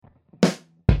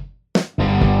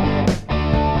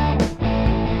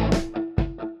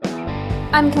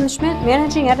I'm Kim Schmidt,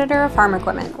 Managing Editor of Farm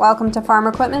Equipment. Welcome to Farm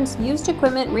Equipment's Used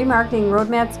Equipment Remarketing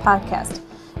Roadmaps podcast.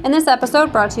 In this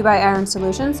episode, brought to you by Iron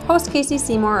Solutions, host Casey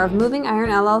Seymour of Moving Iron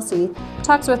LLC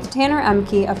talks with Tanner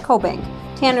Emke of CoBank.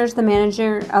 Tanner's the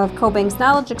manager of CoBank's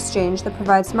knowledge exchange that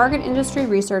provides market industry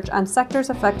research on sectors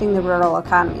affecting the rural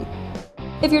economy.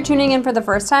 If you're tuning in for the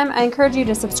first time, I encourage you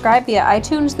to subscribe via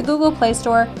iTunes, the Google Play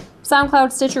Store,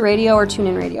 SoundCloud, Stitcher Radio, or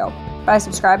TuneIn Radio. By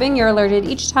subscribing, you're alerted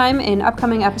each time an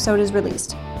upcoming episode is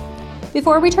released.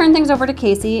 Before we turn things over to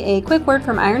Casey, a quick word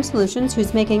from Iron Solutions,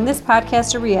 who's making this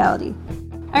podcast a reality.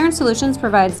 Iron Solutions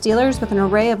provides dealers with an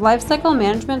array of lifecycle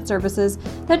management services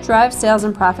that drive sales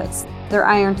and profits. Their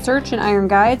Iron Search and Iron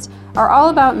Guides are all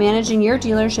about managing your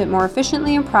dealership more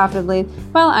efficiently and profitably,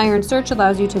 while Iron Search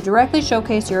allows you to directly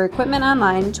showcase your equipment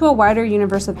online to a wider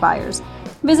universe of buyers.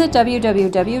 Visit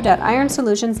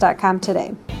www.ironsolutions.com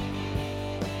today.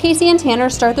 Casey and Tanner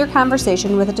start their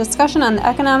conversation with a discussion on the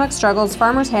economic struggles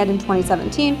farmers had in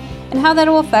 2017 and how that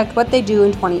will affect what they do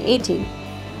in 2018.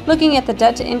 Looking at the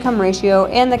debt-to-income ratio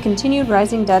and the continued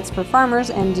rising debts for farmers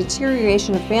and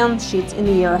deterioration of balance sheets in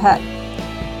the year ahead.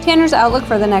 Tanner's outlook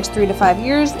for the next 3 to 5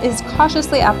 years is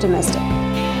cautiously optimistic.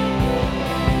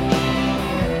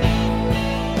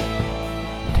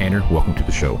 Tanner, welcome to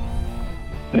the show.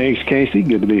 Thanks, Casey.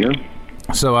 Good to be here.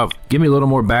 So give me a little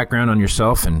more background on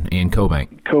yourself and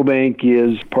CoBank. CoBank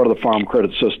is part of the Farm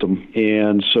Credit System,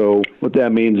 and so what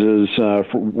that means is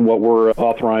what we're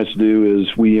authorized to do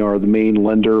is we are the main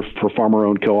lender for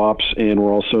farmer-owned co-ops, and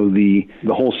we're also the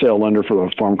wholesale lender for the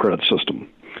Farm Credit System.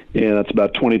 And that's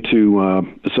about 22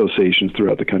 associations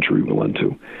throughout the country we lend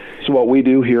to. So what we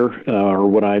do here, or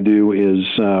what I do, is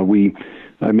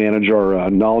I manage our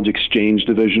knowledge exchange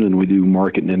division, and we do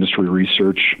market and industry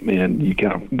research. And we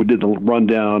did the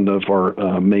rundown of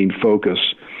our main focus.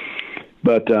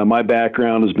 But my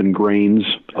background has been grains.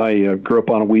 I grew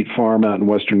up on a wheat farm out in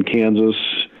western Kansas.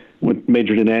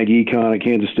 Majored in ag econ at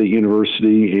Kansas State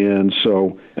University, and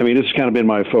so this has kind of been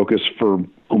my focus for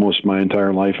almost my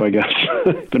entire life, I guess.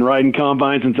 Been riding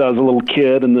combines since I was a little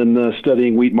kid, and then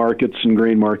studying wheat markets and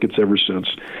grain markets ever since.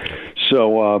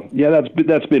 So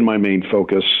that's been my main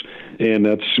focus, and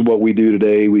that's what we do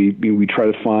today. We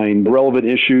try to find relevant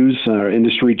issues,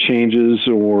 industry changes,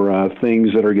 or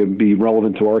things that are going to be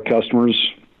relevant to our customers.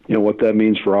 What that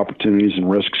means for opportunities and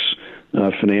risks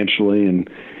financially, and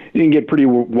it can get pretty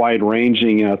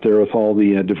wide-ranging out there with all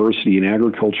the diversity in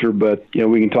agriculture, but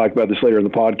we can talk about this later in the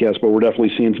podcast, but we're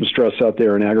definitely seeing some stress out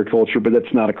there in agriculture, but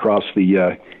that's not across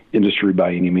the industry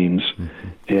by any means.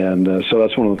 Mm-hmm. And so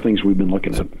that's one of the things we've been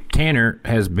looking at. Tanner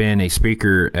has been a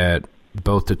speaker at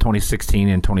both the 2016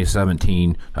 and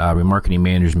 2017 remarketing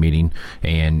managers meeting,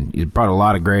 and he brought a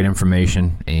lot of great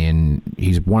information. And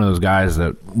he's one of those guys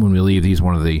that when we leave, he's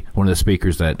one of the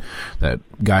speakers that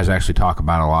guys actually talk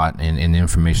about a lot, and the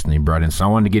information that he brought in. So I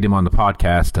wanted to get him on the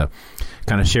podcast to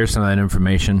kind of share some of that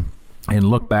information and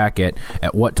look back at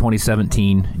what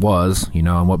 2017 was,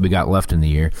 and what we got left in the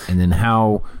year, and then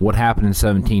how what happened in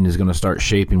 17 is going to start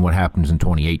shaping what happens in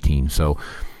 2018. So,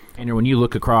 Tanner, when you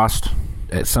look across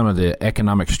at some of the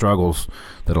economic struggles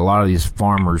that a lot of these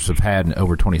farmers have had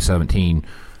over 2017,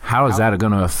 how is that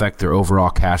going to affect their overall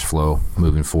cash flow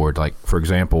moving forward? Like, for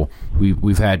example,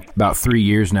 we've had about 3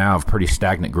 years now of pretty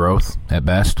stagnant growth at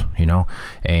best,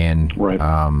 and right.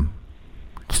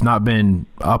 It's not been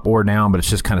up or down, but it's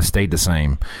just kind of stayed the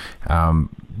same.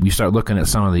 You start looking at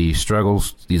some of the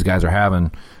struggles these guys are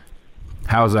having.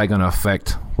 How is that going to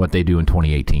affect what they do in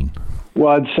 2018?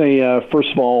 Well, I'd say,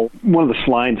 first of all, one of the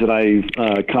slides that I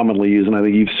commonly use, and I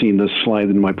think you've seen this slide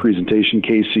in my presentation,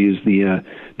 Casey, is the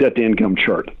debt-to-income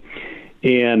chart.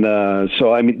 And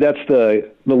that's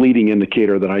the leading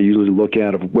indicator that I usually look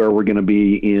at of where we're going to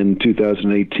be in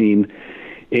 2018.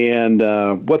 And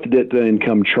what the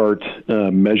debt-to-income chart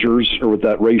measures, or what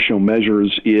that ratio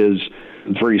measures, is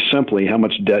very simply how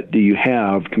much debt do you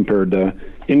have compared to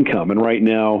income. And right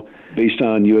now, based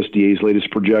on USDA's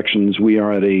latest projections, we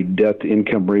are at a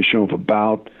debt-to-income ratio of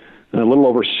about a little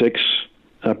over 6%,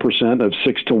 of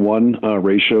 6 to 1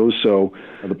 ratio. So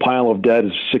the pile of debt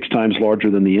is 6 times larger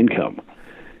than the income.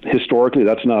 Historically,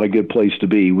 that's not a good place to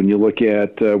be. When you look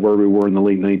at where we were in the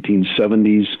late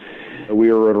 1970s,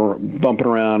 we were bumping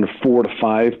around 4 to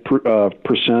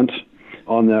 5%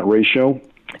 on that ratio,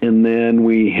 and then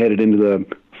we headed into the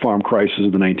farm crisis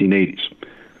of the 1980s.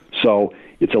 So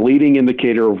it's a leading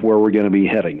indicator of where we're going to be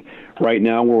heading. Right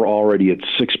now, we're already at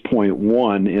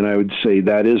 6.1, and I would say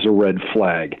that is a red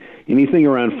flag. Anything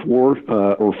around 4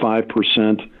 or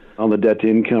 5% on the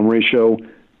debt-to-income ratio,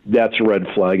 That's a red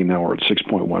flag, and now we're at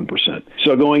 6.1%.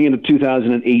 So going into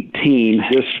 2018,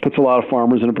 this puts a lot of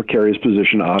farmers in a precarious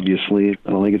position, obviously. I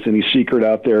don't think it's any secret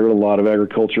out there. A lot of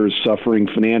agriculture is suffering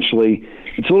financially.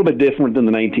 It's a little bit different than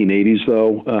the 1980s,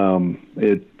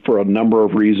 though, for a number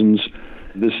of reasons.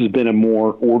 This has been a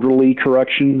more orderly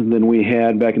correction than we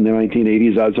had back in the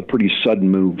 1980s. That was a pretty sudden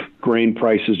move. Grain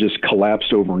prices just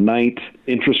collapsed overnight.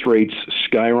 Interest rates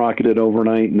skyrocketed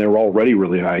overnight, and they were already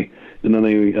really high. And then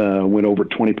they went over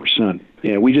 20%.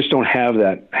 And we just don't have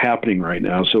that happening right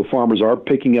now. So farmers are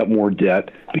picking up more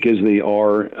debt because they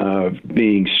are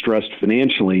being stressed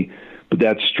financially, but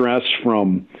that stress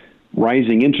from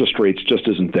rising interest rates just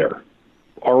isn't there.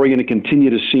 Are we going to continue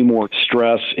to see more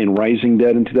stress and rising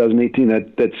debt in 2018?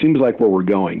 That seems like where we're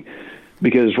going.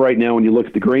 Because right now, when you look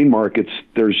at the grain markets,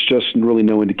 there's just really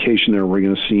no indication there we're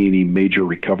going to see any major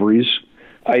recoveries.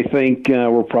 I think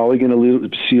we're probably going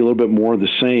to see a little bit more of the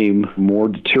same, more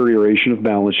deterioration of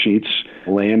balance sheets.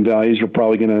 Land values are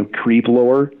probably going to creep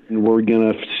lower. And we're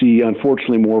going to see,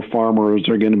 unfortunately, more farmers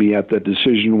are going to be at that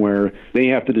decision where they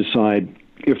have to decide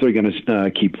if they're going to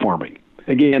keep farming.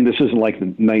 Again, this isn't like the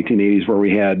 1980s where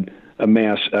we had a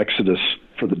mass exodus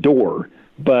for the door,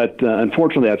 but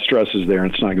unfortunately that stress is there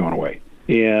and it's not going away.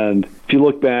 And if you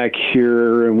look back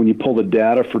here, and when you pull the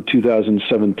data for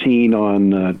 2017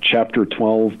 on Chapter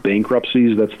 12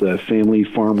 bankruptcies, that's the family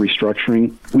farm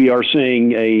restructuring, we are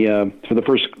seeing for the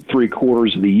first 3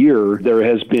 quarters of the year, there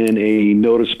has been a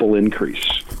noticeable increase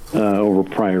over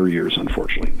prior years,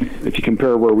 unfortunately. If you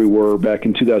compare where we were back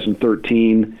in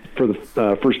 2013, for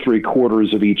the first 3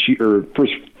 quarters of each year,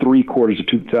 first 3 quarters of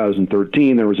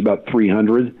 2013, there was about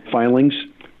 300 filings.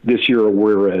 This year,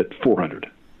 we're at 400.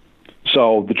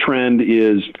 So the trend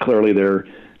is clearly there.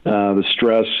 The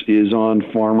stress is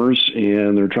on farmers,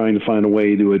 and they're trying to find a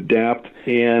way to adapt.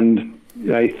 And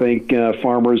I think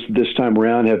farmers this time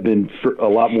around have been a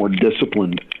lot more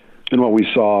disciplined than what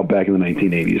we saw back in the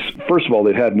 1980s. First of all,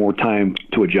 they've had more time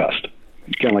to adjust,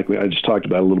 kind of like I just talked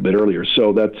about a little bit earlier.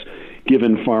 So that's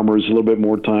given farmers a little bit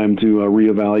more time to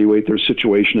reevaluate their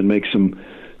situation and make some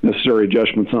necessary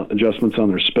adjustments on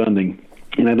their spending.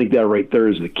 And I think that right there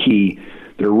is the key.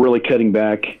 They're really cutting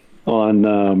back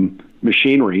on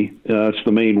machinery. That's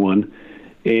the main one.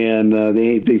 And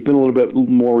they've been a little bit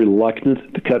more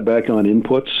reluctant to cut back on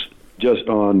inputs, just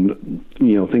on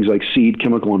things like seed,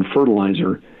 chemical, and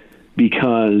fertilizer,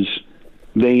 because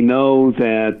they know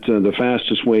that the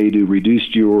fastest way to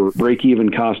reduce your break-even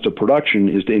cost of production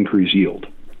is to increase yield.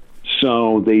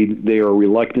 So they are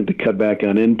reluctant to cut back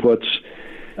on inputs.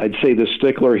 I'd say the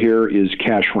stickler here is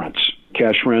cash rents.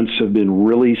 Cash rents have been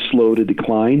really slow to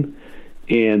decline,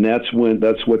 and that's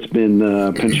what's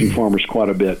been pinching farmers quite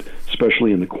a bit,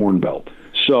 especially in the Corn Belt.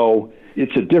 So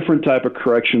it's a different type of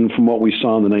correction from what we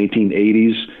saw in the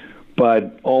 1980s,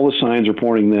 but all the signs are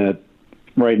pointing that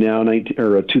right now,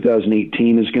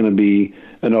 2018 is going to be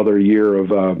another year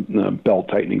of belt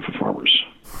tightening for farmers.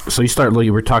 So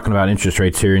we're talking about interest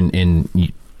rates here in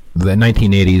the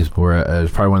 1980s were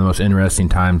probably one of the most interesting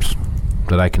times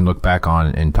that I can look back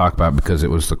on and talk about, because it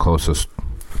was the closest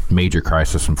major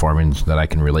crisis in farming that I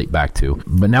can relate back to.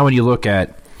 But now when you look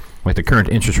at like the current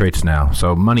interest rates now,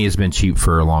 so money has been cheap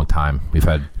for a long time. We've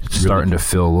had starting to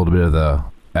feel a little bit of the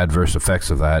adverse effects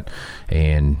of that,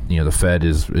 and the Fed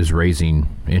is raising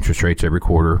interest rates every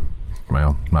quarter.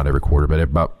 Well, not every quarter, but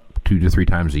about 2 to 3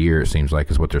 times a year, it seems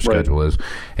like, is what their schedule is.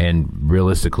 And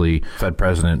realistically, Fed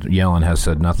President Yellen has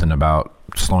said nothing about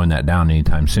slowing that down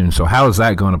anytime soon. So how is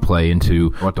that going to play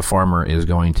into what the farmer is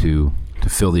going to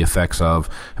feel the effects of?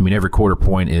 I mean, every quarter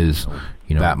point is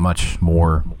that much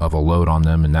more of a load on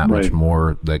them, and that much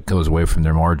more that goes away from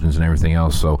their margins and everything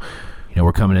else. So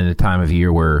we're coming into a time of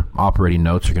year where operating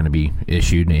notes are going to be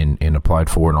issued and applied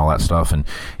for and all that stuff,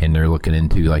 and they're looking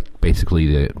into like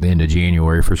basically the end of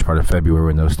January, first part of February,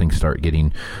 when those things start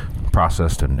getting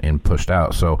processed and pushed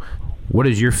out. So what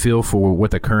is your feel for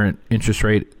what the current interest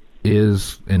rate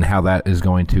is and how that is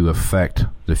going to affect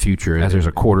the future, as there's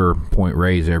a quarter point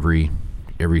raise every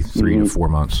 3 to 4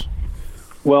 months?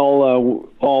 Well,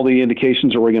 all the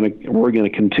indications are we're going to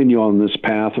continue on this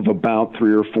path of about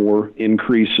 3 or 4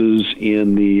 increases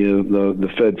in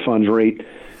the Fed funds rate.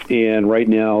 And right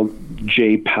now,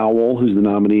 Jay Powell, who's the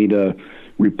nominee to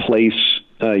replace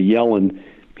Yellen,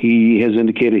 he has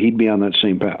indicated he'd be on that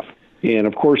same path. And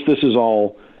of course, this is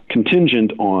all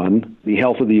contingent on the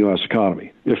health of the U.S.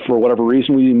 economy. If for whatever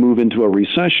reason we move into a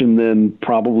recession, then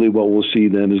probably what we'll see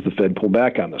then is the Fed pull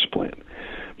back on this plan.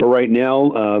 But right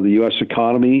now, the U.S.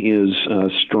 economy is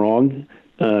strong.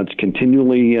 It's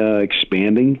continually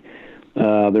expanding.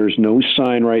 There's no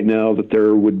sign right now that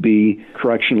there would be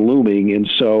correction looming. And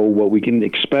so what we can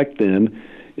expect then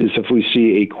is if we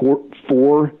see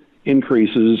four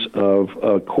increases of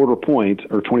a quarter point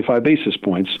or 25 basis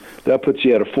points, that puts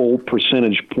you at a full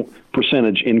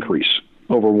percentage increase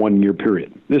over 1 year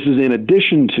period. This is in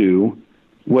addition to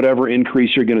whatever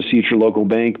increase you're going to see at your local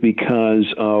bank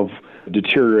because of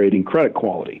deteriorating credit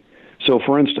quality. So,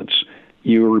 for instance,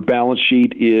 your balance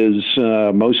sheet is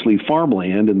mostly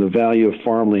farmland, and the value of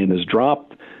farmland has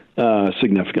dropped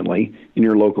significantly in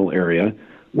your local area.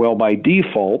 Well, by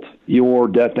default, your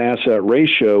debt-to-asset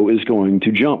ratio is going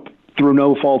to jump. Through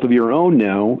no fault of your own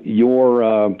now,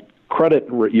 your credit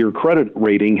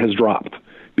rating has dropped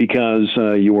because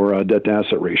your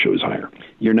debt-to-asset ratio is higher.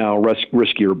 You're now a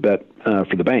riskier bet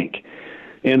for the bank.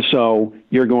 And so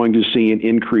you're going to see an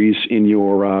increase in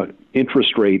your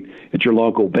interest rate at your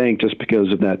local bank just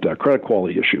because of that credit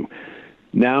quality issue.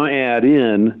 Now add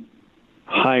in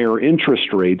higher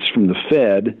interest rates from the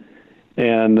Fed,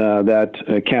 and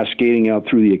that cascading out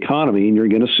through the economy, and you're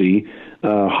going to see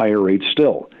higher rates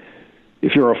still.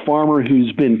 If you're a farmer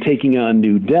who's been taking on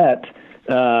new debt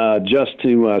just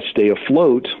to stay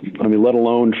afloat, I mean, let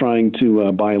alone trying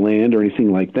to buy land or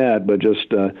anything like that, but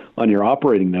just on your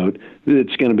operating note,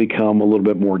 it's going to become a little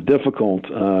bit more difficult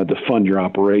to fund your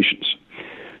operations.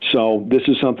 So this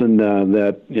is something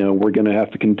that we're going to have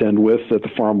to contend with at the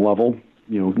farm level.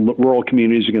 Rural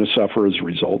communities are going to suffer as a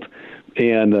result.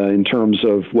 And in terms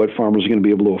of what farmers are going to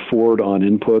be able to afford on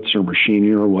inputs or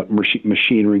machinery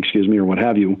or what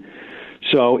have you.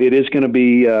 So it is going to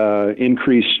be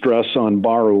increased stress on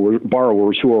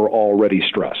borrowers who are already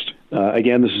stressed.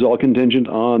 Again, this is all contingent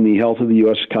on the health of the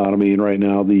U.S. economy, and right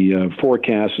now the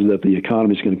forecast is that the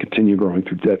economy is going to continue growing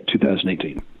through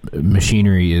 2018.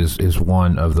 Machinery is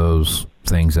one of those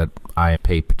things that I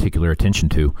pay particular attention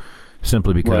to,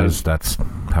 simply because that's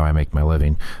how I make my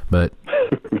living, but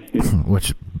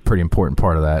which is a pretty important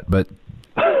part of that. But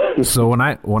so when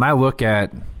I look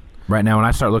at right now, when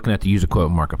I start looking at the used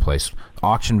equipment marketplace,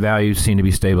 auction values seem to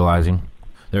be stabilizing.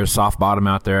 There's a soft bottom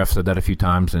out there. I've said that a few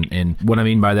times. And what I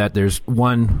mean by that, there's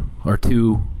one or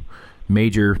two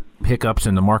major hiccups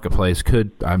in the marketplace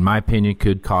in my opinion,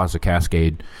 could cause a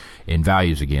cascade in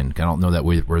values again. I don't know that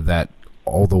we're that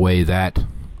all the way that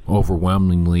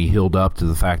overwhelmingly healed up to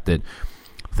the fact that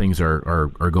things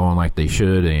are going like they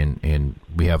should, and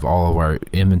we have all of our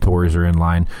inventories are in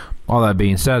line. All that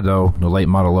being said, though, the late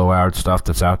model, low-hour stuff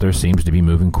that's out there seems to be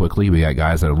moving quickly. We got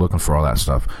guys that are looking for all that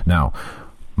stuff. Now,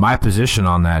 my position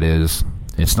on that is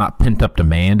it's not pent-up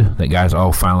demand that guys,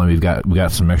 finally we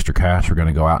got some extra cash. We're going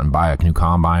to go out and buy a new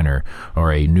combine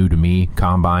or a new-to-me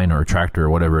combine or a tractor or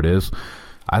whatever it is.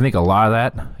 I think a lot of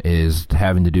that is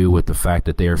having to do with the fact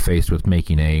that they are faced with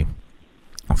making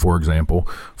for example,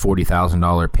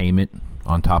 $40,000 payment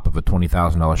on top of a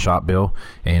 $20,000 shop bill,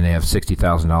 and they have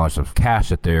 $60,000 of cash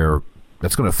that's going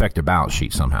to affect their balance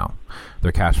sheet somehow,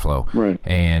 their cash flow. Right.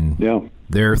 And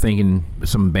they're thinking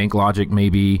some bank logic may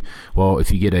be, well,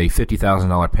 if you get a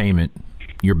 $50,000 payment,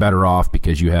 you're better off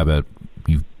because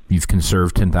you've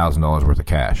conserved $10,000 worth of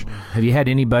cash. Have you had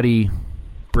anybody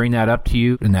bring that up to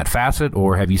you in that facet,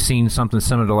 or have you seen something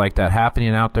similar like that happening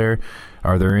out there?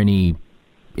 Are there any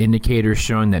indicators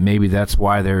showing that maybe that's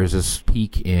why there is this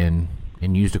peak in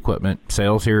used equipment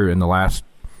sales here in the last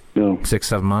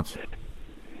 6-7 months?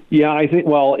 Yeah, I think,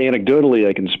 anecdotally,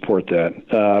 I can support that.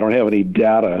 I don't have any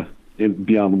data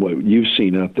beyond what you've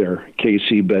seen out there,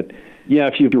 Casey, but yeah,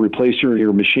 if you have to replace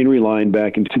your machinery line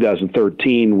back in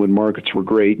 2013 when markets were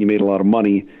great, you made a lot of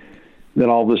money, then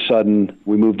all of a sudden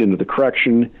we moved into the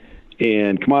correction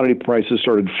and commodity prices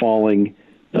started falling,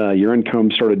 your income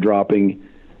started dropping.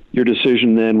 Your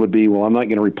decision then would be, well, I'm not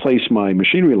going to replace my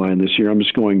machinery line this year. I'm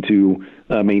just going to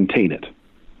maintain it.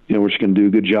 We're just going to do a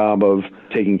good job of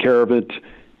taking care of it.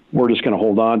 We're just going to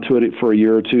hold on to it for a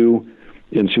year or two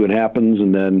and see what happens.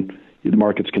 And then the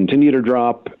markets continue to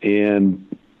drop and,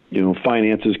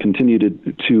 finances continue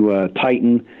to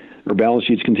tighten, or balance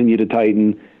sheets continue to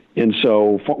tighten. And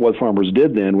so what farmers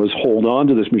did then was hold on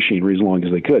to this machinery as long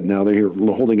as they could. Now they're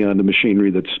holding on to machinery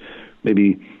that's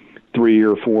maybe 3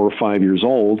 or 4 or 5 years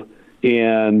old,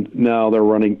 and now they're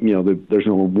running, there's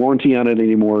no warranty on it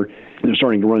anymore. They're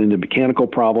starting to run into mechanical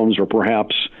problems or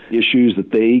perhaps issues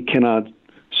that they cannot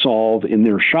solve in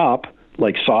their shop,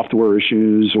 like software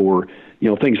issues or,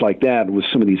 things like that with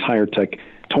some of these higher tech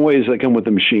toys that come with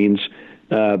the machines.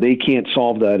 They can't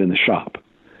solve that in the shop.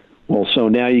 Well, so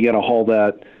now you got to haul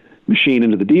that machine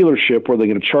into the dealership where they're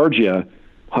going to charge you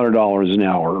 $100 an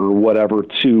hour or whatever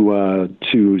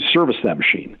to service that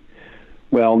machine.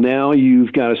 Well, now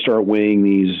you've got to start weighing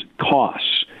these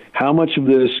costs. How much of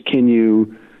this can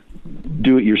you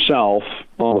do it yourself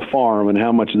on the farm, and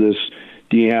how much of this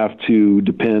do you have to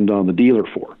depend on the dealer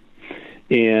for?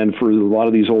 And for a lot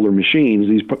of these older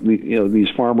machines, these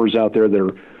farmers out there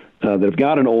that have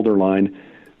got an older line,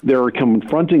 they're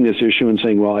confronting this issue and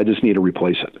saying, well, I just need to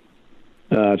replace it.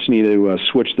 I just need to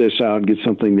switch this out and get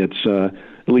something that's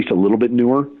at least a little bit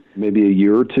newer, maybe a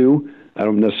year or two. I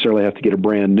don't necessarily have to get a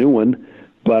brand new one,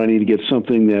 but I need to get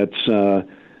something that's a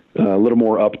little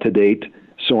more up to date,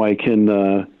 so I can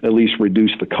at least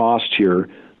reduce the cost here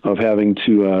of having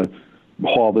to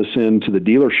haul this into the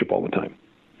dealership all the time.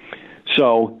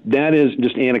 So that is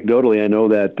just anecdotally, I know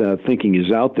that thinking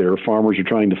is out there. Farmers are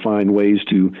trying to find ways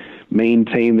to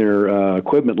maintain their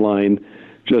equipment line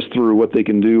just through what they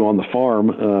can do on the farm,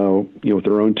 with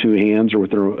their own two hands or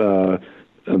with their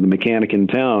the mechanic in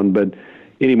town. But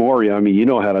anymore, I mean, you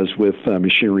know how it is with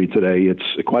machinery today. It's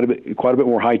quite a bit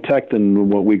more high tech than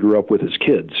what we grew up with as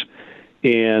kids.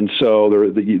 And so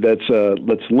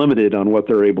that's limited on what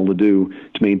they're able to do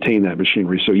to maintain that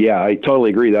machinery. So, yeah, I totally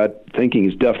agree. That thinking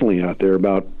is definitely out there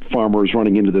about farmers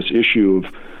running into this issue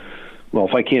of, well,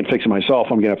 if I can't fix it myself,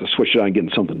 I'm going to have to switch it out and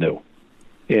get something new.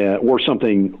 Or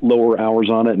something lower hours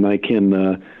on it, and I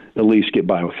can at least get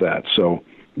by with that. So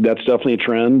that's definitely a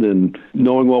trend. And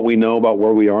knowing what we know about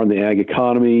where we are in the ag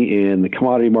economy and the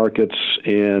commodity markets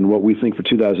and what we think for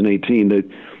 2018, that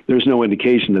there's no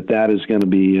indication that is going to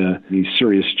be a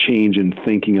serious change in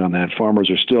thinking on that. Farmers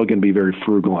are still going to be very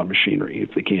frugal on machinery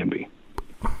if they can be.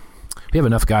 We have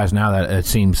enough guys now that it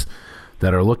seems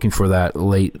that are looking for that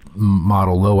late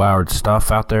model, low-hour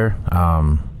stuff out there.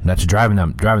 That's driving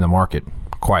the market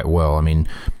quite well. I mean,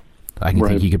 I can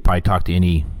think you could probably talk to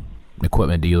any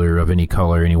equipment dealer of any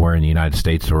color anywhere in the United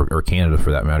States or Canada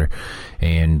for that matter,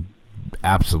 and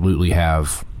absolutely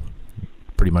have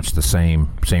pretty much the same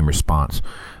response.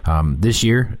 This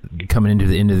year, coming into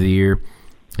the end of the year,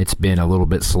 it's been a little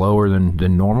bit slower than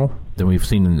normal than we've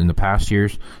seen in the past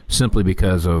years, simply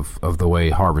because of the way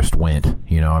harvest went.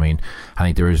 I mean, I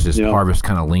think there was this harvest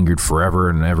kind of lingered forever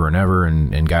and ever and ever,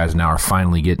 and guys now are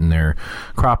finally getting their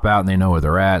crop out, and they know where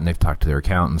they're at, and they've talked to their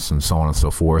accountants and so on and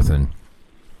so forth, and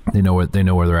they know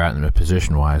where they're at in a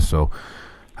position wise. So,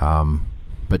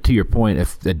 but to your point,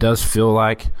 if it does feel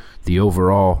like the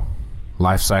overall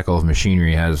life cycle of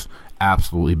machinery has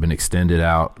absolutely been extended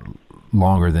out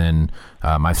longer than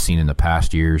I've seen in the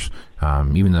past years,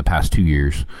 even in the past 2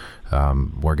 years,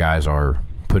 where guys are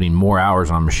putting more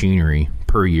hours on machinery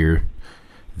per year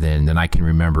than I can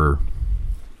remember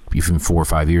even 4 or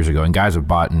 5 years ago. And guys have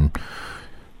bought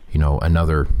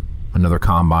another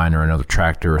combine or another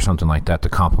tractor or something like that to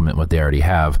complement what they already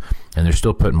have, and they're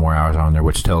still putting more hours on there,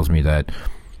 which tells me that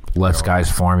less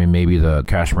guys farming maybe the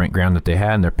cash rent ground that they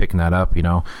had, and they're picking that up,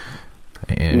 and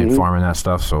farming that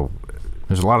stuff. So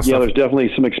there's a lot of stuff. Yeah, there's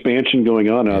definitely some expansion going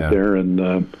on out there,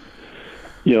 and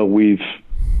we're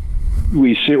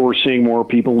seeing more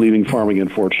people leaving farming,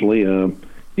 unfortunately.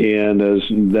 And as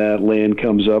that land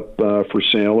comes up for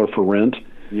sale or for rent,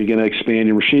 you're going to expand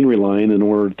your machinery line in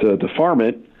order to farm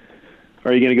it.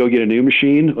 Are you going to go get a new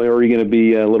machine, or are you going to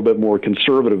be a little bit more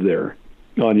conservative there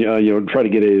on try to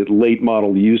get a late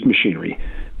model used machinery?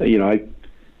 I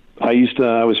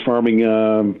was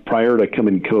farming prior to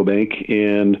coming to CoBank,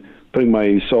 and putting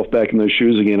myself back in those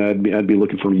shoes again, I'd be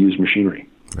looking for used machinery.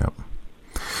 Yep.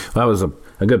 Well, that was a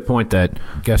good point that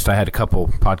guest I had a couple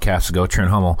podcasts ago, Trent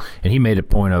Hummel, and he made a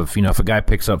point of, if a guy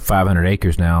picks up 500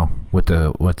 acres now with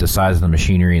the size of the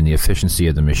machinery and the efficiency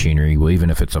of the machinery, well, even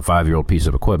if it's a 5-year-old piece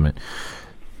of equipment,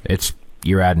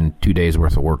 you're adding 2 days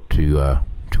worth of work to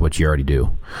what you already do,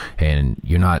 and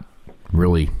you're not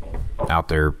really out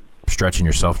there stretching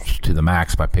yourself to the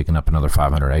max by picking up another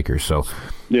 500 acres. So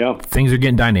yeah, things are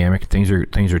getting dynamic, things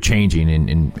are changing,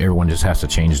 and everyone just has to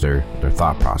change their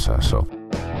thought process. So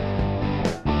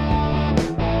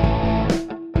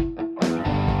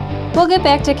we'll get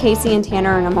back to Casey and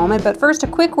Tanner in a moment, but first a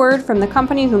quick word from the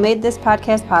company who made this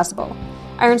podcast possible.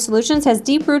 Iron Solutions has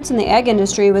deep roots in the ag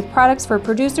industry with products for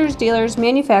producers, dealers,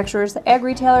 manufacturers, ag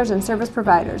retailers, and service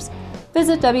providers.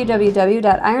 Visit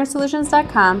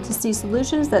www.ironsolutions.com to see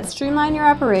solutions that streamline your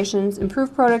operations,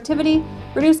 improve productivity,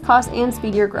 reduce costs, and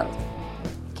speed your growth.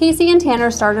 Casey and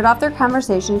Tanner started off their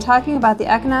conversation talking about the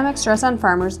economic stress on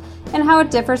farmers and how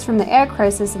it differs from the ag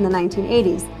crisis in the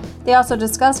 1980s. They also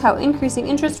discussed how increasing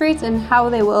interest rates and how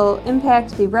they will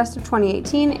impact the rest of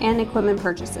 2018 and equipment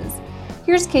purchases.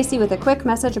 Here's Casey with a quick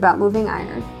message about moving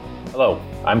iron. Hello,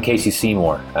 I'm Casey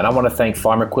Seymour, and I want to thank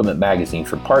Farm Equipment Magazine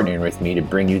for partnering with me to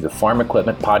bring you the Farm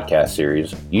Equipment podcast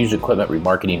series, Used Equipment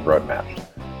Remarketing Roadmap.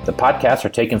 The podcasts are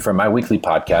taken from my weekly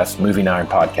podcast, Moving Iron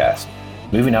Podcast.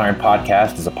 Moving Iron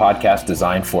Podcast is a podcast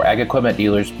designed for ag equipment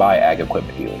dealers by ag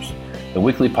equipment dealers. The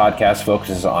weekly podcast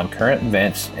focuses on current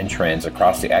events and trends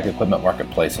across the ag equipment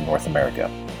marketplace in North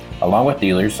America. Along with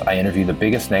dealers, I interview the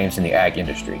biggest names in the ag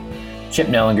industry. Chip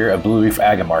Nellinger of Blue Reef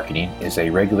Ag & Marketing is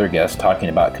a regular guest talking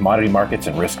about commodity markets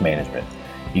and risk management.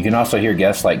 You can also hear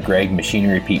guests like Greg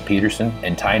Machinery Pete Peterson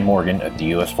and Tyne Morgan of the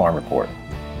U.S. Farm Report.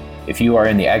 If you are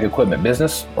in the ag equipment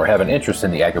business or have an interest in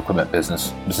the ag equipment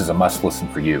business, this is a must listen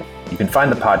for you. You can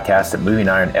find the podcast at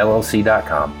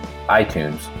movingironllc.com,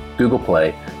 iTunes, Google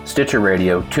Play, Stitcher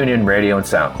Radio, TuneIn Radio, and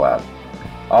SoundCloud.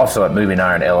 Also at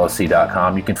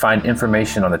movingironllc.com, you can find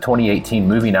information on the 2018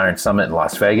 Moving Iron Summit in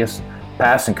Las Vegas,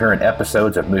 past and current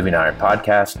episodes of Moving Iron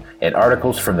Podcast, and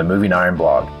articles from the Moving Iron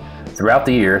blog. Throughout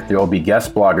the year, there will be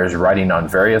guest bloggers writing on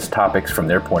various topics from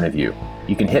their point of view.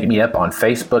 You can hit me up on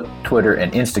Facebook, Twitter,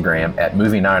 and Instagram at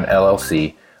Moving Iron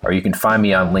LLC, or you can find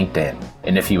me on LinkedIn.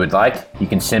 And if you would like, you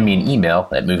can send me an email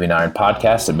at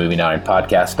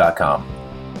movingironpodcast@movingironpodcast.com.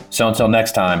 So until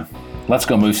next time, let's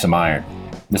go move some iron.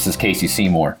 This is Casey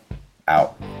Seymour,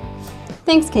 out.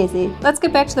 Thanks, Casey. Let's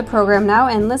get back to the program now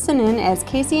and listen in as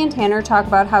Casey and Tanner talk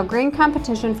about how grain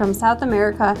competition from South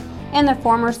America and the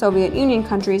former Soviet Union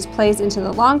countries plays into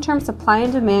the long-term supply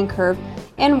and demand curve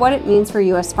and what it means for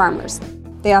U.S. farmers.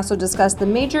 They also discuss the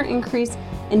major increase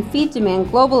in feed demand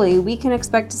globally we can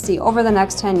expect to see over the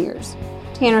next 10 years.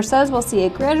 Tanner says we'll see a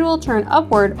gradual turn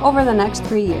upward over the next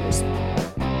 3 years.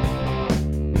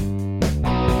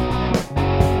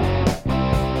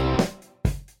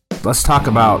 Let's talk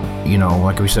about,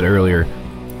 like we said earlier,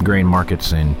 grain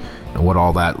markets and what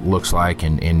all that looks like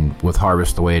and with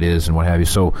harvest the way it is and what have you.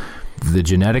 So the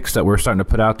genetics that we're starting to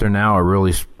put out there now are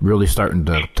really starting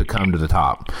to come to the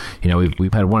top.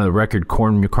 We've had one of the record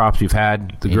corn crops we've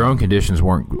had. The growing conditions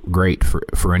weren't great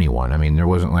for anyone. I mean, there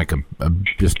wasn't like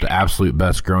just the absolute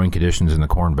best growing conditions in the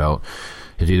Corn Belt.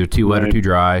 It's either too wet or too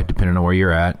dry, depending on where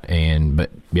you're at.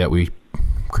 But yet we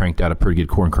cranked out a pretty good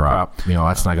corn crop.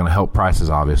 That's not going to help prices,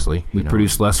 obviously. We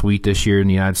produced less wheat this year in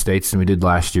the United States than we did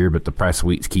last year, but the price of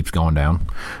wheat keeps going down.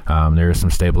 There is some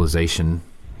stabilization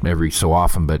every so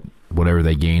often, but whatever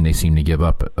they gain, they seem to give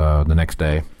up the next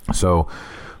day. So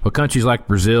with countries like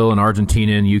Brazil and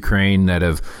Argentina and Ukraine that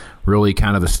have really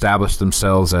kind of established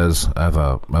themselves as of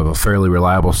a fairly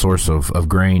reliable source of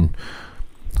grain,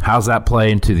 how's that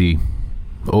play into the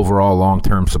overall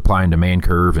long-term supply and demand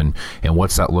curve, and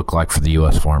what's that look like for the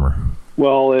U.S. farmer?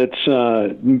 Well, it's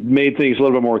made things a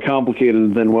little bit more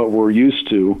complicated than what we're used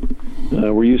to.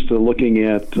 We're used to looking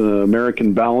at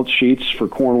American balance sheets for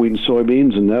corn, wheat, and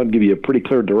soybeans, and that would give you a pretty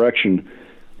clear direction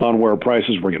on where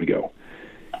prices were going to go.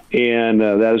 And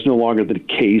that is no longer the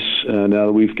case now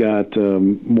that we've got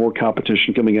more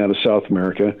competition coming out of South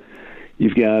America.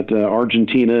 You've got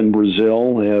Argentina and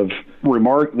Brazil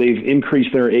they've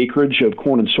increased their acreage of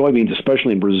corn and soybeans,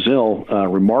 especially in Brazil,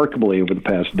 remarkably over the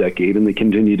past decade, and they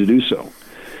continue to do so.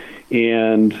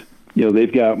 And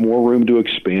they've got more room to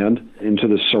expand into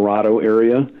the Cerrado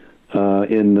area,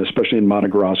 especially in Mato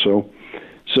Grosso.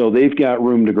 So they've got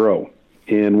room to grow.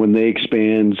 And when they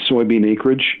expand soybean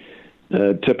acreage,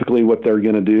 typically what they're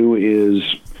going to do is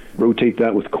rotate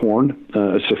that with corn,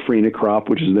 a safrinha crop,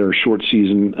 which is their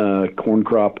short-season corn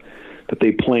crop that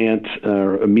they plant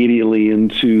immediately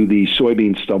into the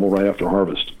soybean stubble right after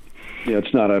harvest.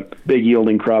 It's not a big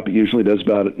yielding crop. It usually does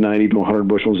about 90 to 100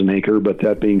 bushels an acre. But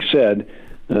that being said,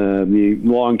 the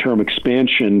long-term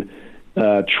expansion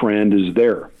trend is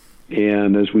there.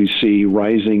 And as we see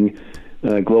rising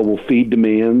global feed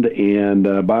demand and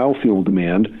biofuel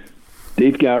demand,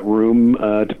 they've got room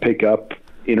to pick up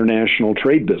international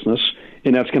trade business,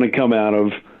 and that's going to come out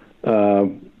of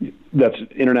that's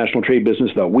international trade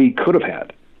business that we could have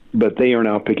had, but they are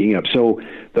now picking up. So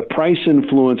the price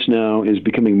influence now is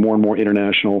becoming more and more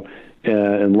international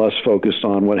and less focused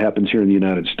on what happens here in the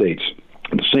United States.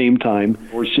 At the same time,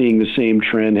 we're seeing the same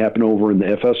trend happen over in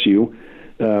the FSU,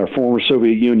 former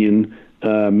Soviet Union,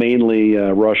 mainly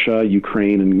Russia,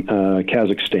 Ukraine, and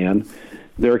Kazakhstan.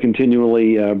 They're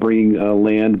continually bringing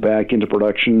land back into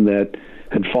production that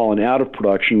had fallen out of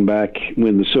production back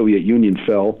when the Soviet Union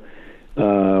fell.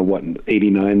 In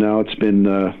 89 now? It's been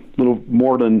a little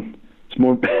more than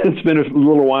it's been a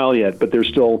little while yet, but they're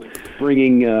still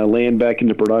bringing land back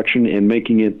into production and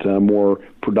making it more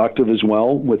productive as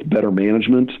well with better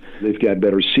management. They've got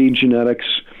better seed genetics,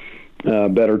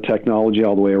 better technology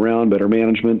all the way around, better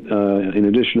management in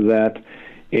addition to that.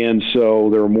 And so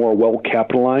they're more well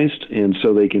capitalized, and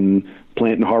so they can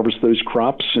plant and harvest those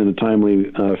crops in a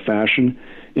timely fashion.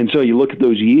 And so you look at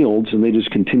those yields, and they just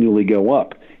continually go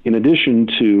up, in addition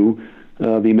to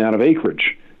the amount of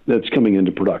acreage that's coming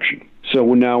into production.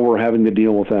 So now we're having to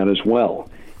deal with that as well.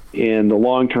 And the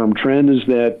long-term trend is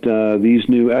that these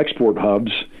new export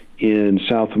hubs in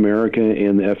South America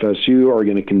and the FSU are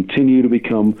going to continue to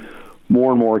become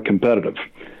more and more competitive.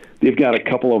 They've got a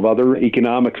couple of other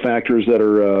economic factors that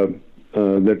are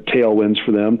that tailwinds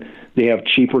for them. They have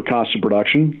cheaper cost of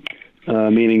production,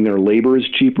 meaning their labor is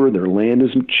cheaper, their land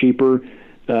is cheaper,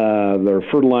 their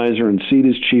fertilizer and seed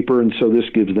is cheaper, and so this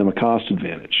gives them a cost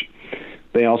advantage.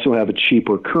 They also have a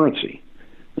cheaper currency.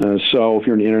 So if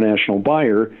you're an international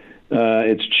buyer,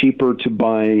 it's cheaper to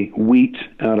buy wheat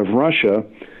out of Russia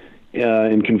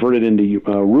and convert it into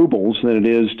rubles than it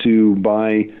is to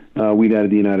buy wheat out of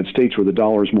the United States, where the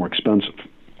dollar is more expensive.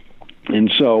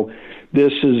 And so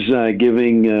this is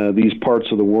giving these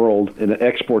parts of the world an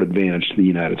export advantage to the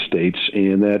United States,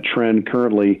 and that trend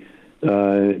currently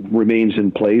remains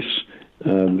in place.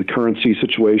 The currency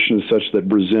situation is such that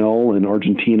Brazil and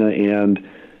Argentina and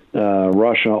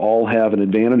Russia all have an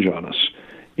advantage on us.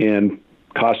 And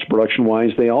cost of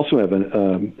production-wise, they also have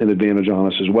an advantage on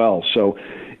us as well. So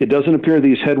it doesn't appear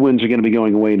these headwinds are going to be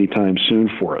going away anytime soon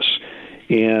for us.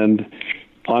 And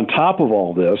on top of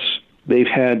all this, they've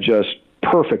had just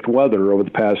perfect weather over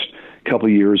the past couple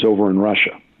of years over in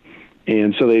Russia.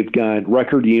 And so they've got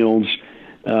record yields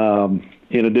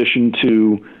in addition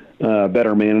to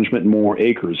better management and more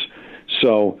acres.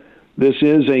 So this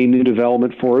is a new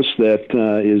development for us that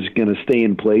is going to stay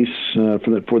in place for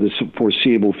the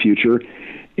foreseeable future.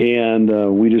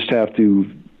 And we just have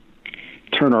to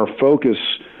turn our focus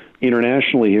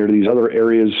internationally here to these other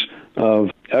areas of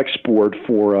export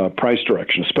for price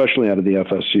direction, especially out of the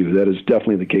FSU. That is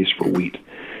definitely the case for wheat.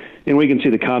 And we can see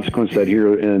the consequence of that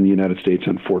here in the United States,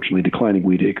 unfortunately, declining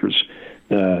wheat acres.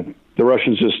 The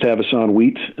Russians just have us on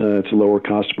wheat. It's a lower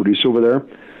cost to produce over there.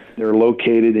 They're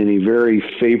located in a very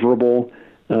favorable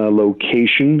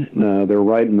location. They're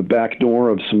right in the back door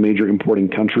of some major importing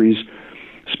countries,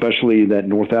 especially that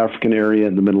North African area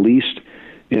and the Middle East.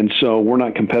 And so we're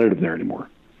not competitive there anymore.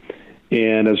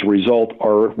 And as a result,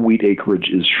 our wheat acreage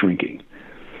is shrinking.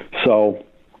 So,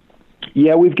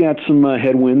 yeah, we've got some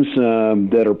headwinds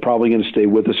that are probably going to stay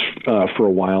with us for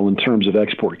a while in terms of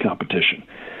export competition.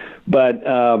 But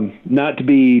not to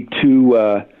be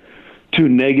too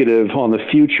negative on the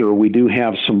future, we do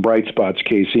have some bright spots,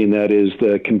 Casey, and that is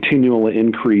the continual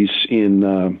increase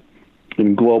in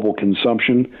global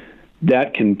consumption.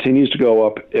 That continues to go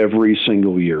up every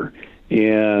single year.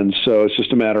 And so it's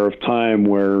just a matter of time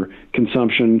where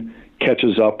consumption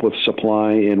catches up with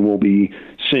supply, and we'll be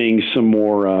seeing some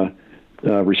more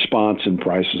response in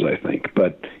prices, I think.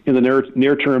 But in the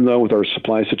near term, though, with our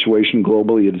supply situation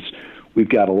globally, we've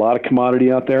got a lot of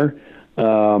commodity out there,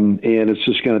 and it's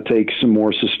just going to take some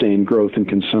more sustained growth in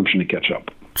consumption to catch up.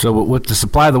 So with the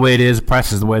supply the way it is,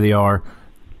 prices the way they are,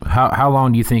 how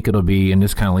long do you think it'll be? And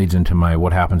this kind of leads into my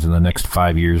what happens in the next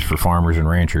 5 years for farmers and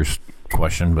ranchers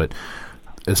question. But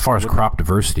as far as crop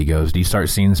diversity goes, do you start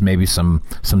seeing maybe some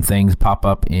things pop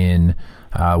up in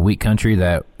wheat country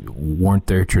that weren't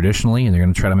there traditionally, and they're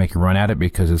going to try to make a run at it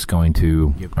because it's going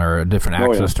to, or a different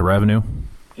access to revenue?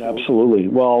 Absolutely.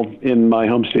 Well, in my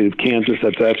home state of Kansas,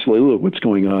 that's absolutely what's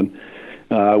going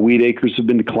on. Wheat acres have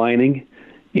been declining,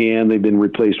 and they've been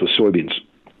replaced with soybeans,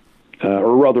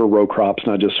 or other row crops,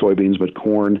 not just soybeans, but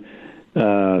corn,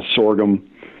 sorghum.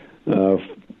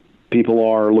 People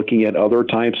are looking at other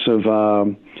types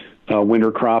of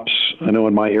winter crops. I know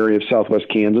in my area of southwest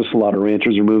Kansas, a lot of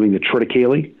ranchers are moving to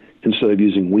triticale instead of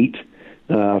using wheat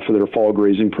for their fall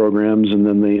grazing programs. And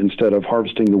then instead of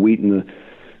harvesting the wheat in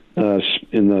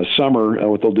the summer,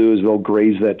 what they'll do is they'll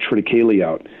graze that triticale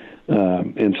out,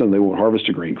 and so they won't harvest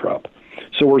a grain crop.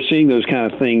 So we're seeing those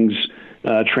kind of things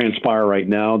transpire right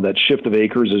now. That shift of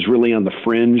acres is really on the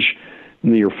fringe,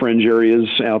 in your fringe areas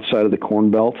outside of the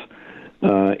Corn Belt.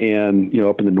 And,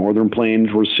 up in the northern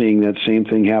plains, we're seeing that same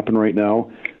thing happen right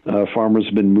now. Farmers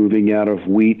have been moving out of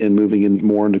wheat and moving in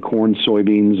more into corn,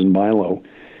 soybeans, and milo.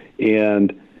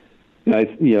 And,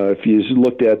 if you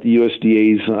looked at the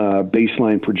USDA's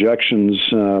baseline projections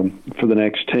for the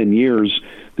next 10 years,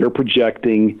 they're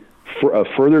projecting for a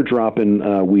further drop in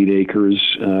wheat acres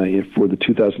for the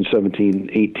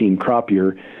 2017-18 crop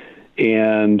year.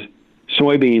 And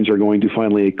soybeans are going to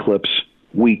finally eclipse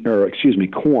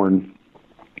corn.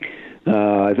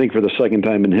 I think for the second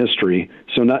time in history.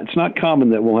 So it's not common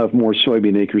that we'll have more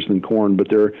soybean acres than corn, but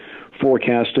they're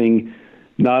forecasting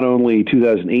not only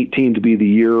 2018 to be the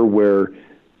year where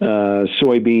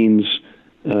soybeans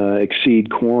exceed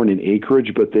corn in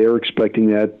acreage, but they're expecting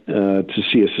that to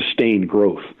see a sustained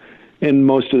growth. And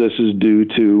most of this is due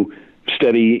to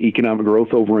steady economic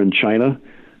growth over in China.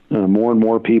 More and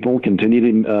more people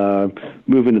continue to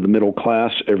move into the middle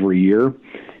class every year.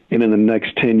 And in the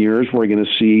next 10 years, we're going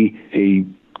to see a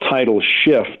tidal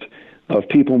shift of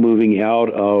people moving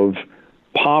out of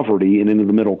poverty and into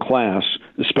the middle class,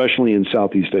 especially in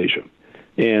Southeast Asia.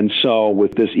 And so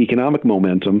with this economic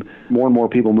momentum, more and more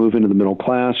people move into the middle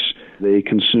class. They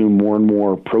consume more and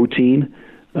more protein,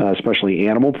 especially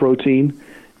animal protein,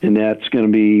 and that's going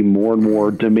to be more and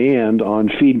more demand on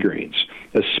feed grains,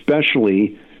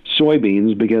 especially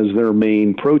soybeans, because their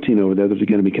main protein over there that they're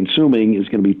going to be consuming is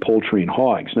going to be poultry and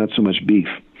hogs, not so much beef.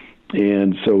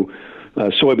 And so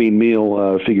soybean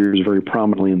meal figures very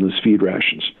prominently in those feed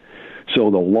rations.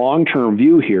 So the long-term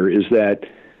view here is that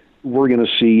we're going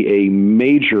to see a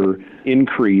major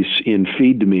increase in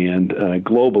feed demand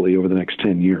globally over the next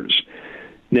 10 years.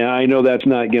 Now, I know that's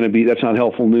not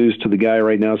helpful news to the guy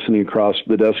right now sitting across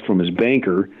the desk from his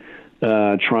banker,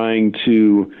 trying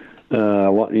to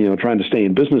stay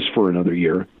in business for another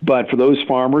year. But for those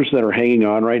farmers that are hanging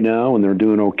on right now and they're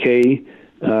doing okay,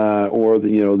 or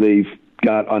they've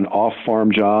got an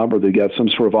off-farm job or they've got some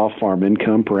sort of off-farm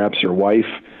income, perhaps their wife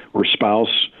or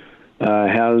spouse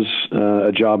has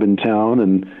a job in town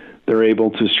and they're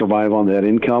able to survive on that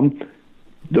income,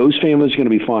 those families are going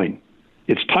to be fine.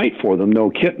 It's tight for them,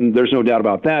 there's no doubt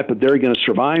about that, but they're going to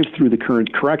survive through the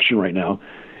current correction right now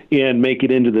and make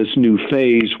it into this new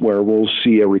phase where we'll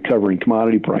see a recovery in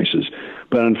commodity prices.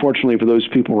 But unfortunately for those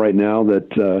people right now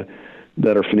that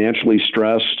are financially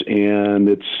stressed and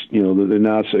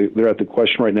they're at the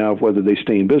question right now of whether they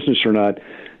stay in business or not,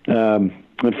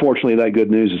 unfortunately that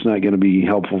good news is not going to be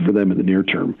helpful for them in the near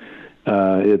term.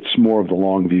 It's more of the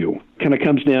long view. Kind of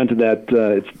comes down to that,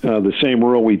 the same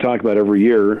rule we talk about every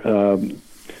year.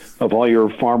 Of all your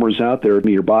farmers out there,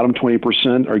 your bottom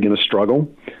 20% are going to struggle.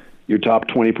 Your top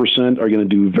 20% are going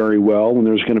to do very well, and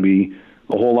there's going to be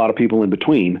a whole lot of people in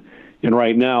between. And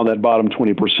right now, that bottom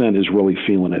 20% is really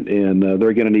feeling it, and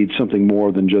they're going to need something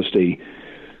more than just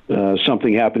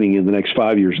something happening in the next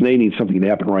 5 years. They need something to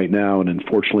happen right now, and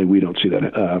unfortunately, we don't see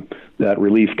that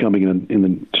relief coming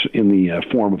in the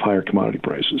form of higher commodity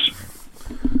prices.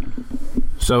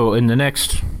 So, in the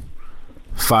next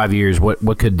 5 years, what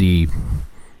could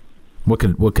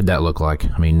that look like?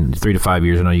 I mean, 3 to 5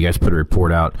 years. I know you guys put a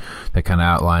report out that kind of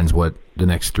outlines what the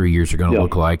next 3 years are going to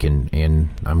look like, and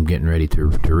I'm getting ready to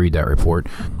read that report.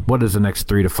 What does the next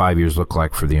 3 to 5 years look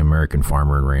like for the American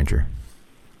farmer and rancher?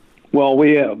 Well,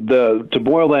 to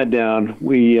boil that down,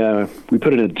 we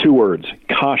put it in 2 words: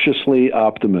 cautiously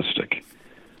optimistic.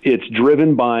 It's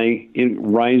driven by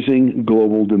rising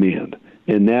global demand,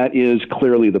 and that is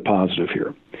clearly the positive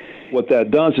here. What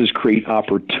that does is create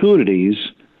opportunities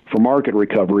for market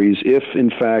recoveries if, in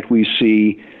fact, we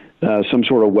see some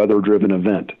sort of weather-driven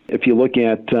event. If you look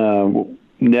at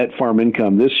net farm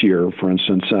income this year, for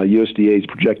instance, USDA is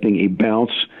projecting a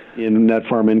bounce in net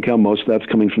farm income. Most of that's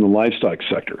coming from the livestock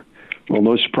sector. Well,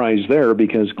 no surprise there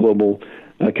because global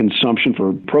consumption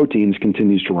for proteins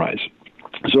continues to rise.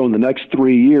 So in the next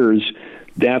 3 years,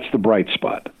 that's the bright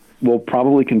spot. We'll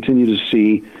probably continue to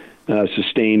see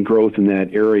sustained growth in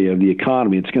that area of the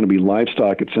economy. It's going to be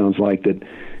livestock, it sounds like, that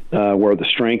where the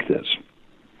strength is.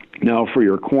 Now, for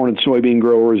your corn and soybean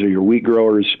growers or your wheat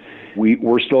growers,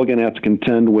 we're still going to have to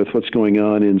contend with what's going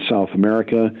on in South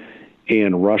America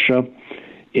and Russia.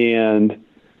 And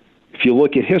if you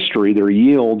look at history, their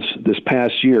yields this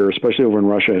past year, especially over in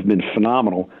Russia, have been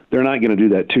phenomenal. They're not going to do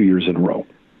that 2 years in a row.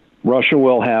 Russia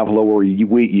will have lower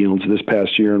wheat yields this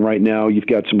past year, and right now you've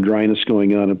got some dryness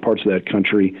going on in parts of that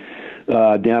country.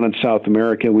 Down in South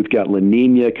America, we've got La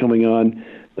Nina coming on.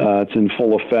 It's in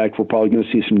full effect. We're probably going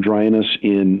to see some dryness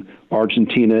in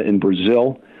Argentina and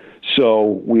Brazil.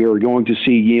 So we are going to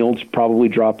see yields probably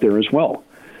drop there as well.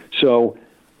 So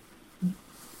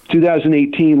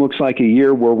 2018 looks like a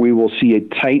year where we will see a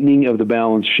tightening of the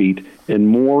balance sheet and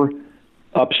more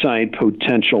upside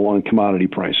potential on commodity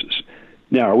prices.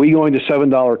 Now, are we going to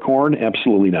 $7 corn?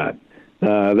 Absolutely not.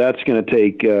 That's going to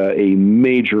take a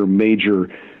major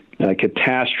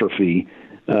catastrophe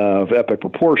of epic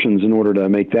proportions in order to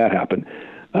make that happen.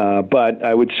 But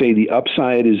I would say the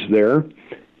upside is there,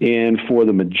 and for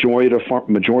the majority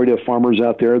of farmers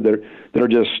out there that are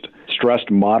just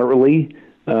stressed moderately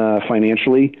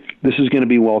financially, this is going to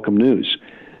be welcome news,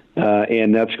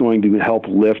 and that's going to help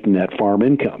lift net farm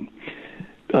income.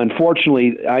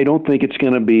 Unfortunately, I don't think it's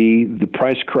going to be the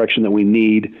price correction that we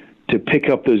need to pick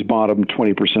up those bottom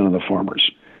 20% of the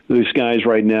farmers. Those guys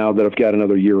right now that have got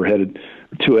another year ahead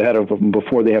of them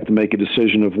before they have to make a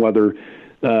decision of whether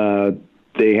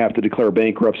they have to declare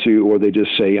bankruptcy or they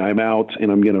just say, I'm out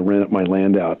and I'm going to rent my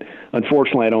land out.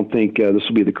 Unfortunately, I don't think this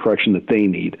will be the correction that they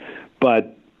need.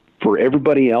 But for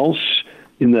everybody else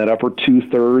in that upper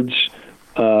 2/3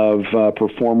 of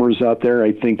performers out there,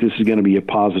 I think this is going to be a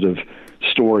positive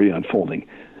story unfolding.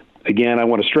 Again, I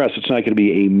want to stress it's not going to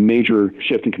be a major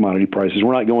shift in commodity prices.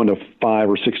 We're not going to $5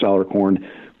 or $6 corn,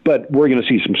 but but we're going to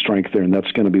see some strength there, and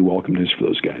that's going to be welcome news for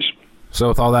those guys. So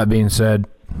with all that being said,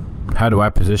 how do I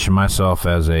position myself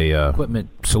as a equipment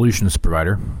solutions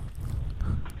provider?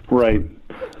 Right.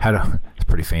 It's a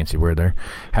pretty fancy word there.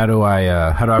 How do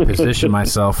I position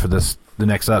myself for the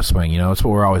next upswing? It's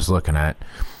what we're always looking at.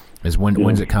 Is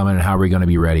when's it coming, and how are we going to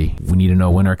be ready? We need to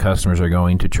know when our customers are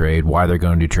going to trade, why they're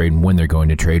going to trade, and when they're going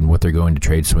to trade, and what they're going to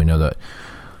trade, so we know that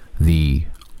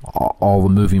all the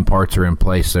moving parts are in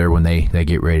place there when they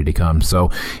get ready to come. So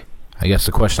I guess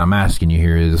the question I'm asking you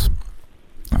here is,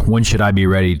 when should I be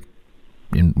ready?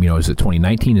 Is it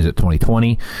 2019? Is it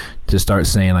 2020 to start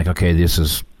saying, like, okay, this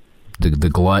is the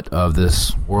glut of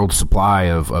this world supply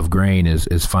of grain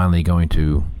is finally going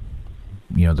to,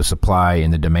 the supply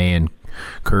and the demand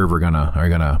curve are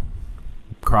gonna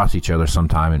cross each other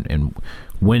sometime, and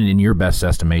when, in your best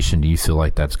estimation, do you feel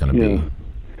like that's going to be?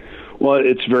 Well,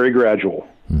 it's very gradual,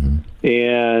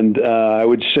 and I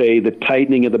would say the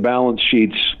tightening of the balance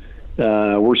sheets,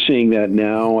 we're seeing that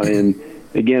now, and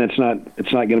again, it's not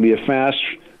going to be a fast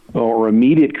or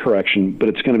immediate correction, but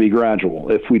it's going to be gradual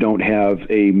if we don't have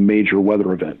a major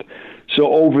weather event. So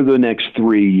over the next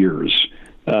 3 years,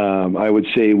 I would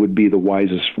say would be the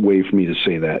wisest way for me to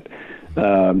say that.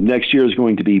 Next year is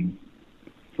going to be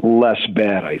less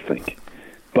bad, I think.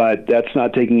 But that's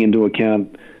not taking into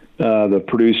account the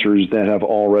producers that have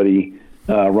already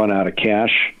run out of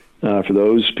cash. For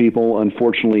those people,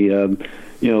 unfortunately,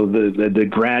 the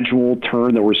gradual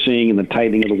turn that we're seeing in the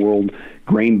tightening of the world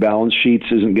grain balance sheets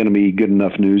isn't going to be good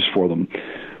enough news for them.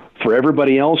 For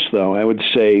everybody else, though, I would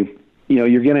say,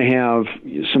 you're going to have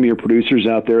some of your producers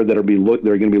out there that are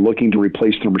going to be looking to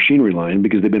replace their machinery line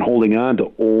because they've been holding on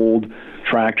to old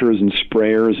tractors and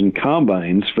sprayers and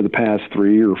combines for the past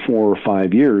 3 or 4 or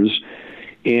 5 years.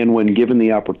 And when given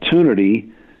the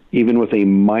opportunity, even with a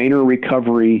minor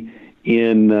recovery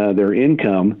in their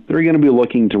income, they're going to be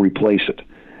looking to replace it.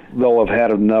 They'll have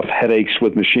had enough headaches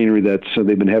with machinery that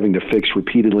they've been having to fix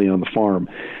repeatedly on the farm.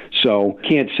 So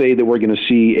can't say that we're going to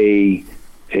see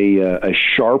a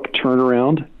sharp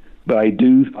turnaround, but I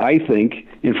think,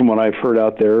 and from what I've heard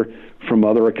out there from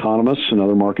other economists and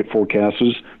other market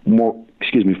forecasters,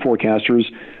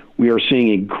 we are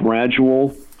seeing a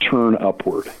gradual turn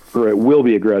upward, or it will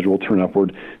be a gradual turn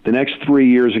upward. The next 3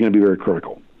 years are going to be very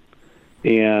critical.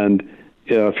 And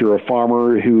if you're a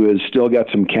farmer who has still got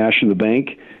some cash in the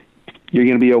bank, you're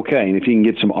going to be okay. And if you can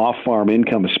get some off-farm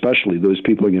income especially, those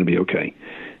people are going to be okay.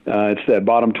 It's that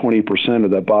bottom 20% or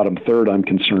that bottom third I'm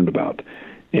concerned about.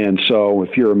 And so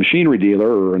if you're a machinery dealer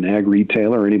or an ag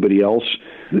retailer or anybody else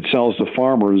that sells to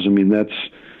farmers,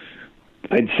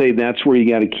 I'd say that's where you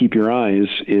got to keep your eyes,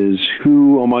 is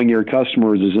who among your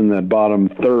customers is in that bottom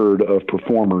third of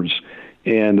performers,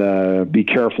 and be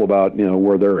careful about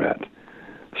where they're at.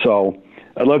 So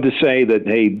I'd love to say that,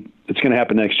 hey, it's going to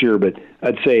happen next year, but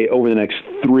I'd say over the next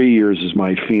 3 years is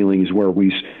my feelings where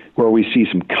we see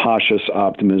some cautious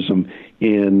optimism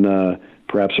in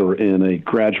perhaps in a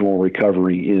gradual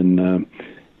recovery in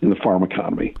the farm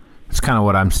economy. It's kind of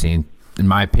what I'm seeing, in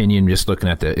my opinion, just looking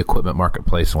at the equipment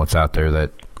marketplace and what's out there,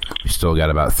 that we still got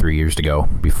about 3 years to go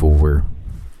before we're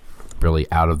really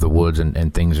out of the woods,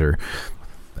 and things are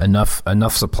enough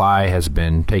supply has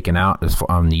been taken out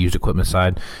on the used equipment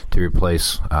side to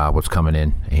replace what's coming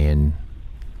in and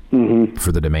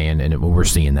for the demand, and we're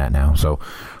seeing that now. So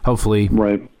hopefully,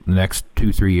 the next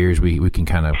 2-3 years we can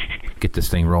kind of get this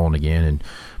thing rolling again.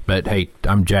 But hey,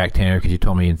 I'm Jack Tanner because you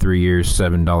told me in 3 years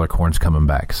 $7 corn's coming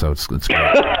back, so it's good.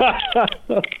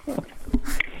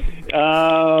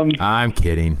 I'm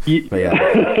kidding. But yeah.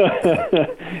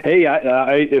 Hey,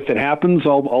 if it happens,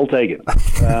 I'll take it.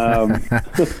 I'd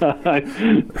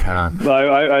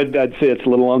say it's a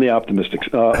little on the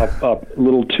optimistic, a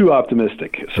little too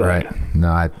optimistic. So. Right. No,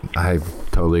 I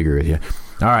totally agree with you.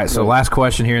 All right. So last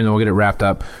question here, and then we'll get it wrapped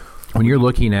up. When you're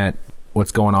looking at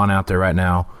what's going on out there right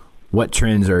now, what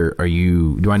trends do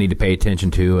I need to pay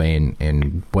attention to,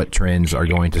 and what trends are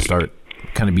going to start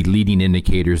kind of be leading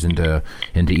indicators into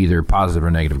either positive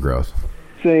or negative growth?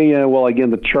 Again,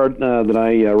 the chart that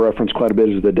I reference quite a bit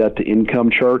is the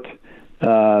debt-to-income chart.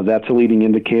 That's a leading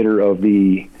indicator of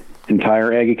the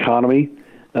entire ag economy.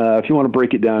 If you want to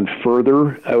break it down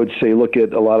further, I would say look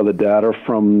at a lot of the data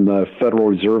from the Federal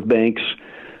Reserve banks,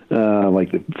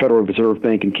 like the Federal Reserve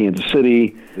Bank in Kansas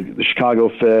City, the Chicago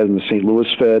Fed, and the St. Louis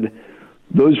Fed.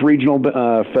 Those regional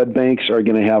Fed banks are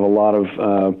going to have a lot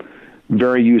of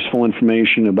very useful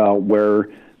information about where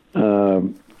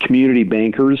community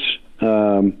bankers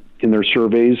in their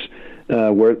surveys,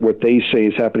 what they say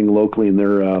is happening locally in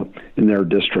their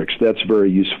districts. That's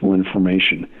very useful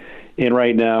information. And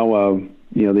right now,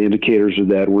 the indicators are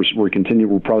that we're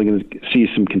probably going to see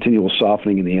some continual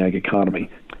softening in the ag economy.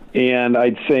 And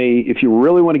I'd say if you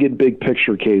really want to get big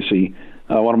picture, Casey,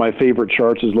 one of my favorite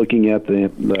charts is looking at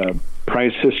the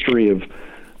price history of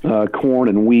corn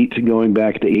and wheat going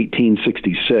back to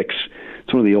 1866.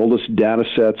 It's one of the oldest data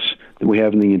sets that we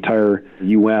have in the entire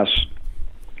U.S.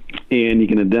 And you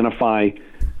can identify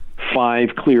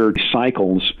 5 clear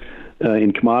cycles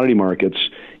in commodity markets.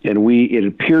 And it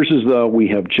appears as though we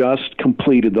have just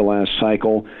completed the last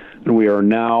cycle, and we are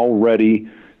now ready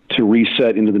to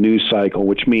reset into the new cycle,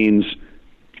 which means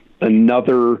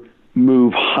another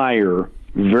move higher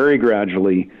very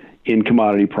gradually in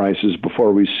commodity prices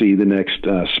before we see the next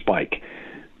spike.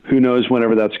 Who knows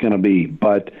whenever that's going to be,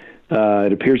 but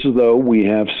it appears as though we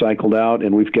have cycled out,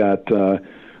 and we've got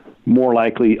more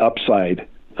likely upside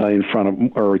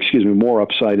more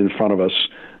upside in front of us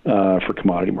for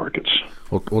commodity markets.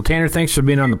 Well, Tanner, thanks for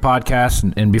being on the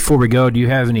podcast. And before we go, do you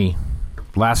have any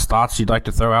last thoughts you'd like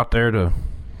to throw out there to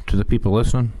the people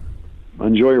listening?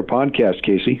 Enjoy your podcast,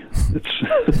 Casey.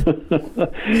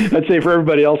 I'd say for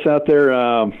everybody else out there,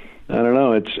 I don't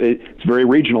know. It's very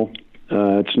regional.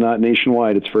 It's not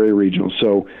nationwide. It's very regional.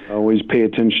 So always pay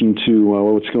attention to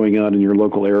what's going on in your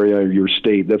local area or your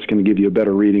state. That's going to give you a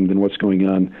better reading than what's going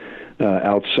on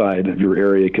outside of your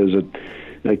area, because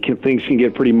things can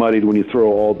get pretty muddied when you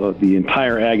throw all the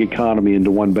entire ag economy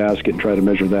into one basket and try to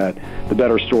measure that. The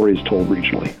better story is told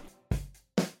regionally.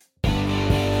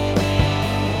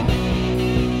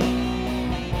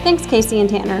 Thanks, Casey and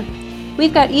Tanner.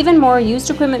 We've got even more used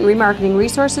equipment remarketing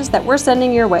resources that we're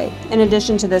sending your way. In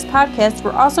addition to this podcast,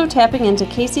 we're also tapping into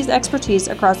Casey's expertise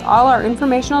across all our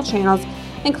informational channels,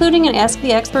 including an Ask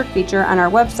the Expert feature on our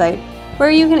website, where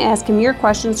you can ask him your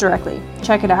questions directly.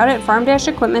 Check it out at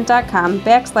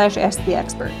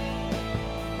farm-equipment.com/asktheexpert.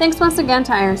 Thanks once again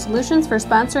to Iron Solutions for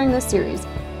sponsoring this series.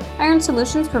 Iron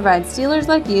Solutions provides dealers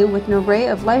like you with an array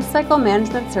of lifecycle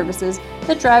management services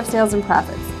that drive sales and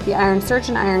profits. The Iron Search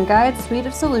and Iron Guide suite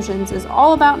of solutions is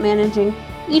all about managing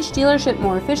each dealership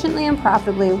more efficiently and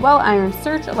profitably, while Iron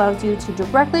Search allows you to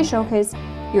directly showcase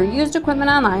your used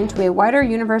equipment online to a wider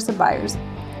universe of buyers.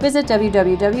 Visit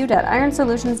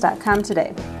www.ironsolutions.com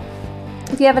today.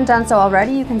 If you haven't done so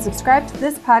already, you can subscribe to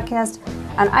this podcast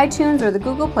on iTunes or the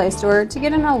Google Play Store to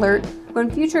get an alert when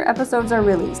future episodes are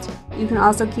released. You can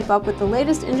also keep up with the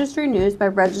latest industry news by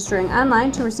registering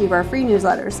online to receive our free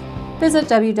newsletters. Visit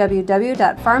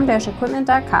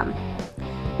www.farm-equipment.com.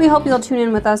 We hope you'll tune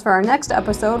in with us for our next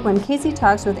episode when Casey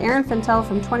talks with Aaron Fintel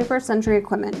from 21st Century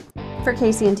Equipment. For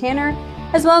Casey and Tanner,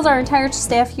 as well as our entire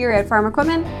staff here at Farm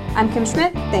Equipment, I'm Kim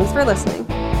Schmidt. Thanks for listening.